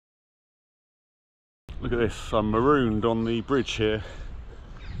Look at this, I'm marooned on the bridge here.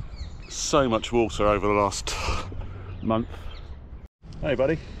 So much water over the last month. Hey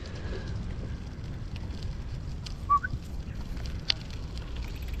buddy.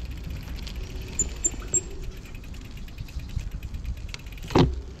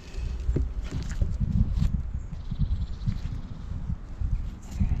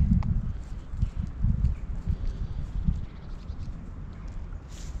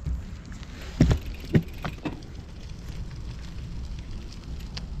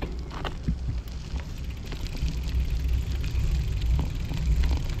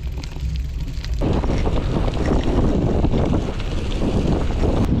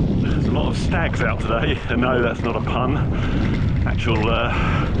 Stags out today, and no, that's not a pun. Actual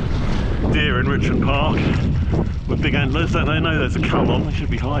deer in Richmond Park with big antlers. Don't they know there's a cull on? They should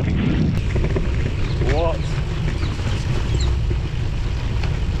be hiding. What?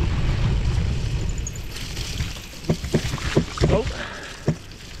 Oh.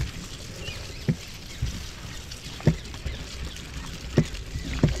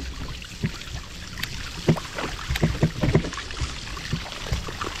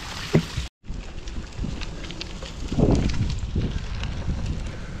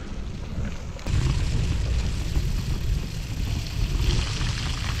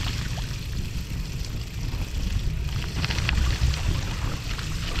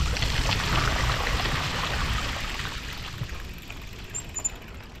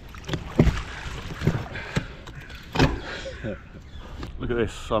 Look at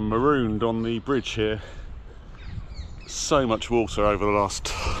this, I'm marooned on the bridge here. So much water over the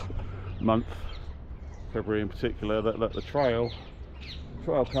last month, February in particular, that the trail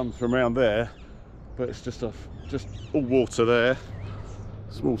comes from around there, but it's just all water there.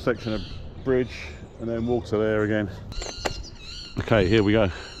 Small section of bridge and then water there again. Okay, here we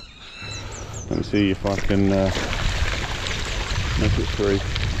go. Let me see if I can make it through.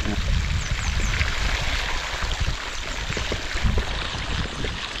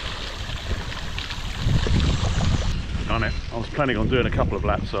 On it. I was planning on doing a couple of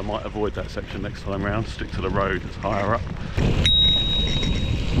laps, so I might avoid that section next time round, stick to the road that's higher up.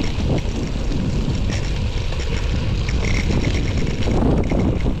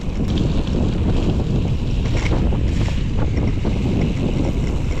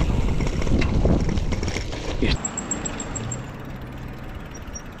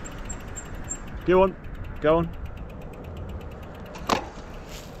 Go on, go on.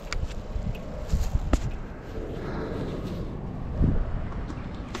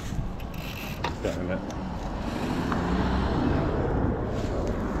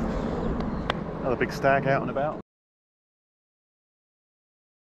 Another big stag out and about.